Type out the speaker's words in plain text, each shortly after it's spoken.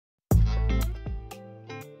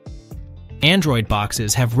Android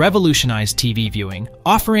boxes have revolutionized TV viewing,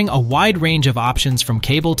 offering a wide range of options from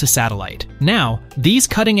cable to satellite. Now, these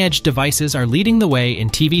cutting-edge devices are leading the way in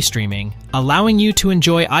TV streaming, allowing you to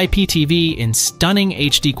enjoy IPTV in stunning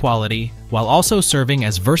HD quality, while also serving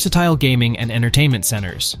as versatile gaming and entertainment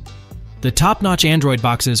centers. The top-notch Android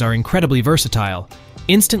boxes are incredibly versatile,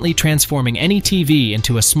 instantly transforming any TV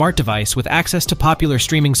into a smart device with access to popular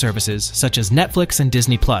streaming services such as Netflix and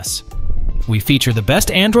Disney+. We feature the best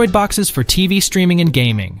Android boxes for TV streaming and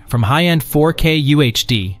gaming, from high-end 4K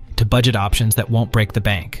UHD to budget options that won't break the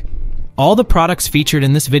bank. All the products featured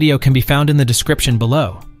in this video can be found in the description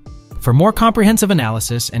below. For more comprehensive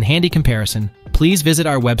analysis and handy comparison, please visit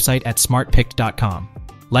our website at smartpicked.com.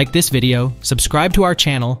 Like this video, subscribe to our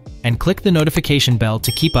channel, and click the notification bell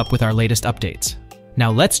to keep up with our latest updates. Now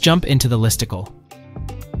let's jump into the listicle.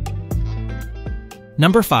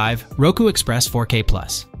 Number 5. Roku Express 4K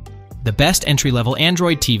Plus. The best entry-level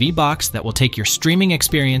Android TV box that will take your streaming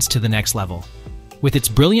experience to the next level. With its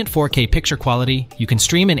brilliant 4K picture quality, you can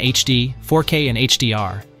stream in HD, 4K, and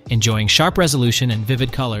HDR, enjoying sharp resolution and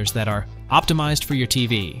vivid colors that are optimized for your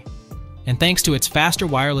TV. And thanks to its faster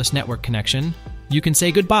wireless network connection, you can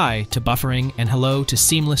say goodbye to buffering and hello to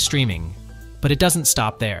seamless streaming. But it doesn't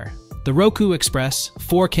stop there. The Roku Express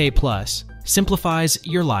 4K Plus simplifies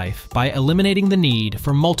your life by eliminating the need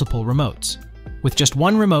for multiple remotes. With just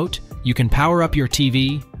one remote, you can power up your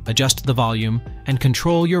TV, adjust the volume, and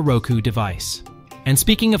control your Roku device. And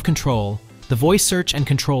speaking of control, the voice search and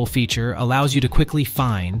control feature allows you to quickly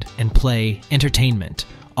find and play entertainment,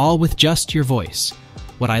 all with just your voice.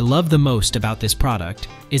 What I love the most about this product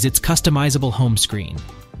is its customizable home screen.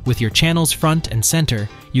 With your channels front and center,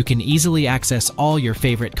 you can easily access all your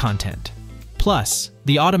favorite content. Plus,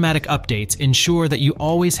 the automatic updates ensure that you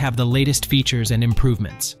always have the latest features and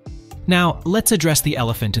improvements. Now, let's address the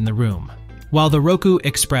elephant in the room. While the Roku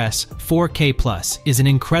Express 4K Plus is an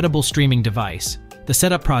incredible streaming device, the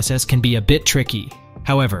setup process can be a bit tricky.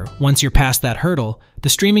 However, once you're past that hurdle, the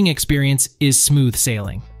streaming experience is smooth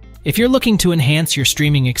sailing. If you're looking to enhance your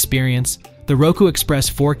streaming experience, the Roku Express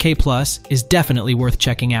 4K Plus is definitely worth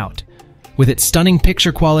checking out. With its stunning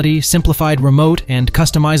picture quality, simplified remote, and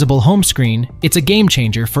customizable home screen, it's a game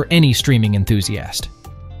changer for any streaming enthusiast.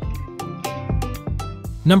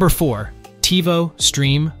 Number 4. TiVo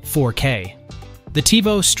Stream 4K. The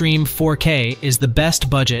TiVo Stream 4K is the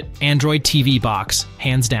best budget Android TV box,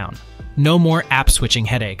 hands down. No more app switching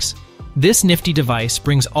headaches. This nifty device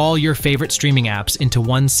brings all your favorite streaming apps into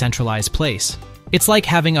one centralized place. It's like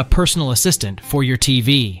having a personal assistant for your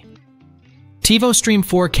TV. TiVo Stream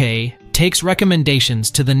 4K takes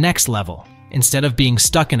recommendations to the next level. Instead of being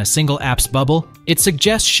stuck in a single app's bubble, it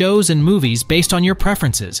suggests shows and movies based on your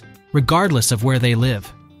preferences, regardless of where they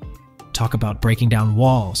live. Talk about breaking down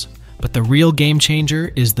walls. But the real game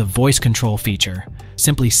changer is the voice control feature.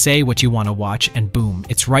 Simply say what you want to watch and boom,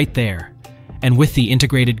 it's right there. And with the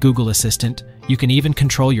integrated Google Assistant, you can even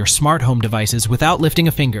control your smart home devices without lifting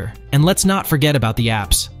a finger. And let's not forget about the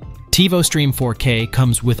apps. TiVo Stream 4K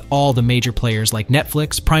comes with all the major players like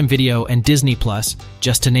Netflix, Prime Video, and Disney+,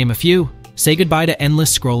 just to name a few. Say goodbye to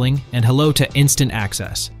endless scrolling and hello to instant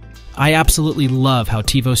access. I absolutely love how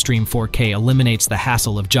TiVo Stream 4K eliminates the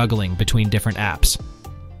hassle of juggling between different apps.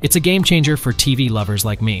 It's a game changer for TV lovers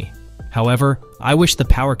like me. However, I wish the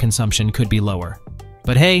power consumption could be lower.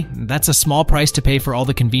 But hey, that's a small price to pay for all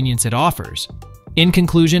the convenience it offers. In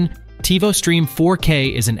conclusion, TiVo Stream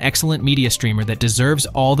 4K is an excellent media streamer that deserves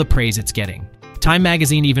all the praise it's getting. Time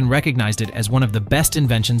magazine even recognized it as one of the best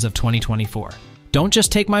inventions of 2024. Don't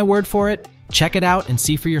just take my word for it, check it out and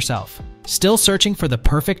see for yourself. Still searching for the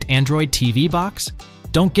perfect Android TV box?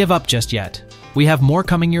 Don't give up just yet. We have more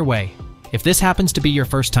coming your way. If this happens to be your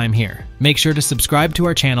first time here, make sure to subscribe to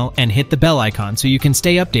our channel and hit the bell icon so you can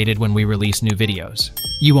stay updated when we release new videos.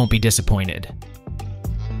 You won't be disappointed.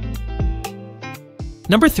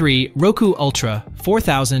 Number 3. Roku Ultra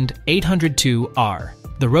 4802R.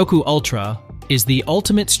 The Roku Ultra is the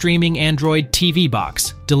ultimate streaming Android TV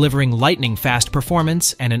box, delivering lightning-fast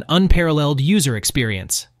performance and an unparalleled user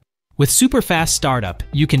experience. With super fast startup,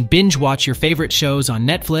 you can binge-watch your favorite shows on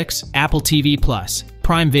Netflix, Apple TV+,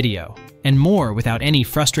 Prime Video, and more without any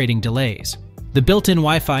frustrating delays. The built-in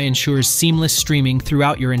Wi-Fi ensures seamless streaming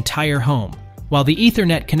throughout your entire home, while the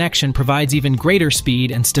Ethernet connection provides even greater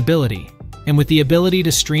speed and stability. And with the ability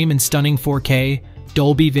to stream in stunning 4K,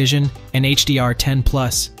 Dolby Vision, and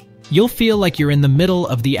HDR10+, you'll feel like you're in the middle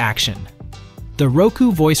of the action. The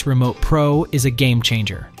Roku Voice Remote Pro is a game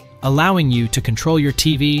changer, allowing you to control your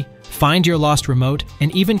TV, find your lost remote,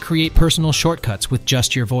 and even create personal shortcuts with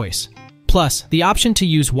just your voice. Plus, the option to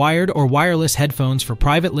use wired or wireless headphones for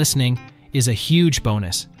private listening is a huge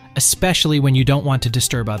bonus, especially when you don't want to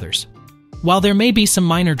disturb others. While there may be some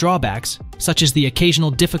minor drawbacks, such as the occasional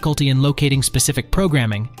difficulty in locating specific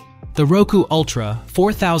programming, the Roku Ultra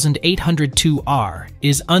 4802R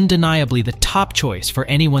is undeniably the top choice for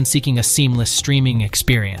anyone seeking a seamless streaming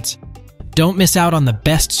experience. Don't miss out on the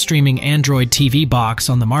best streaming Android TV box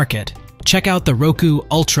on the market. Check out the Roku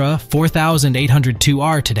Ultra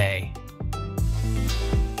 4802R today.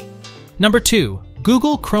 Number 2.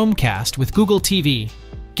 Google Chromecast with Google TV.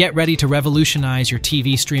 Get ready to revolutionize your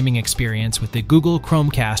TV streaming experience with the Google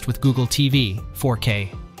Chromecast with Google TV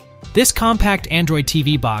 4K. This compact Android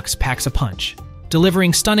TV box packs a punch,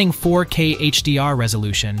 delivering stunning 4K HDR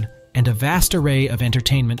resolution and a vast array of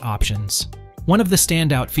entertainment options. One of the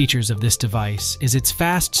standout features of this device is its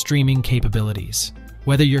fast streaming capabilities.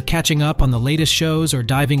 Whether you're catching up on the latest shows or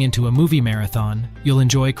diving into a movie marathon, you'll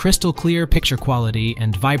enjoy crystal clear picture quality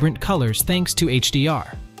and vibrant colors thanks to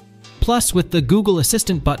HDR. Plus, with the Google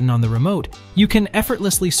Assistant button on the remote, you can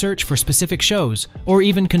effortlessly search for specific shows or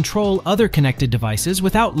even control other connected devices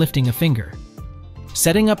without lifting a finger.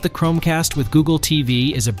 Setting up the Chromecast with Google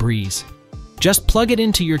TV is a breeze. Just plug it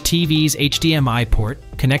into your TV's HDMI port,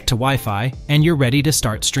 connect to Wi-Fi, and you're ready to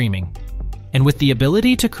start streaming. And with the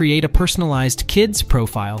ability to create a personalized kids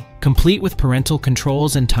profile, complete with parental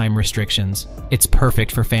controls and time restrictions, it's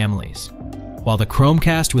perfect for families. While the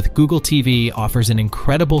Chromecast with Google TV offers an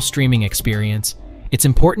incredible streaming experience, it's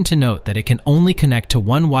important to note that it can only connect to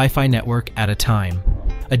one Wi-Fi network at a time.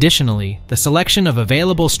 Additionally, the selection of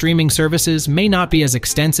available streaming services may not be as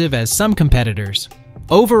extensive as some competitors.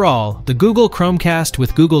 Overall, the Google Chromecast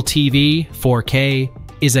with Google TV 4K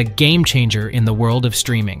is a game changer in the world of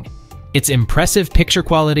streaming. Its impressive picture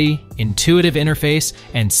quality, intuitive interface,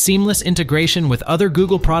 and seamless integration with other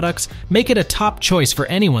Google products make it a top choice for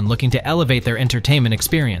anyone looking to elevate their entertainment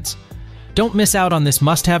experience. Don't miss out on this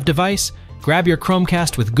must-have device. Grab your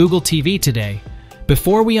Chromecast with Google TV today.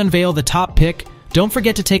 Before we unveil the top pick, don't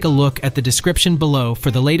forget to take a look at the description below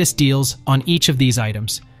for the latest deals on each of these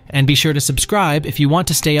items. And be sure to subscribe if you want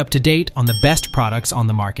to stay up to date on the best products on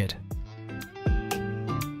the market.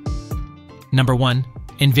 Number 1.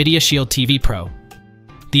 Nvidia Shield TV Pro.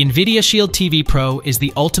 The Nvidia Shield TV Pro is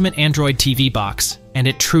the ultimate Android TV box, and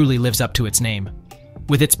it truly lives up to its name.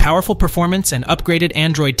 With its powerful performance and upgraded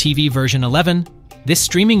Android TV version 11, this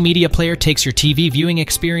streaming media player takes your TV viewing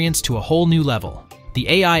experience to a whole new level. The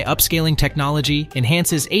AI upscaling technology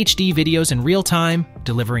enhances HD videos in real time,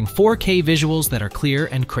 delivering 4K visuals that are clear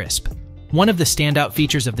and crisp. One of the standout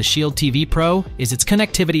features of the Shield TV Pro is its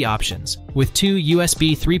connectivity options, with 2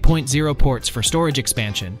 USB 3.0 ports for storage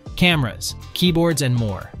expansion, cameras, keyboards, and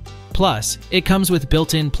more. Plus, it comes with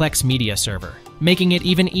built-in Plex Media Server, making it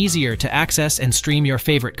even easier to access and stream your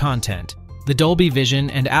favorite content. The Dolby Vision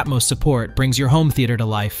and Atmos support brings your home theater to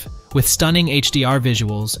life, with stunning HDR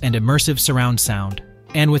visuals and immersive surround sound.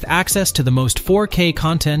 And with access to the most 4K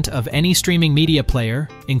content of any streaming media player,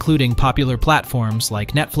 including popular platforms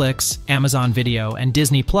like Netflix, Amazon Video, and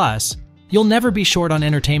Disney+, you'll never be short on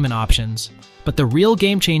entertainment options. But the real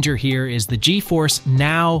game changer here is the GeForce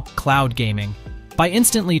Now cloud gaming. By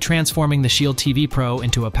instantly transforming the Shield TV Pro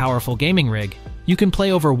into a powerful gaming rig, you can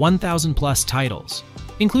play over 1,000+ titles,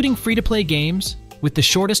 including free-to-play games, with the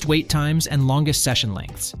shortest wait times and longest session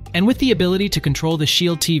lengths. And with the ability to control the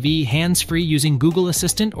Shield TV hands-free using Google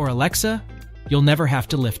Assistant or Alexa, you'll never have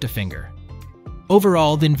to lift a finger.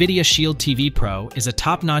 Overall, the Nvidia Shield TV Pro is a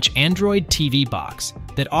top-notch Android TV box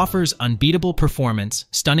that offers unbeatable performance,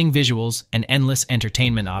 stunning visuals, and endless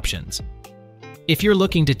entertainment options. If you're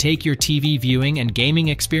looking to take your TV viewing and gaming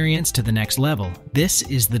experience to the next level, this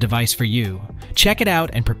is the device for you. Check it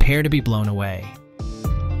out and prepare to be blown away.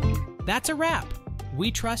 That's a wrap! We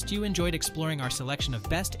trust you enjoyed exploring our selection of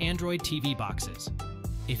best Android TV boxes.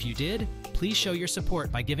 If you did, please show your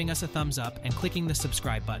support by giving us a thumbs up and clicking the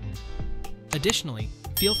subscribe button. Additionally,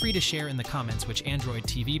 feel free to share in the comments which Android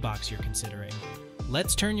TV box you're considering.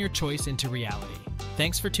 Let's turn your choice into reality.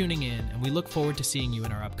 Thanks for tuning in, and we look forward to seeing you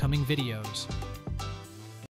in our upcoming videos.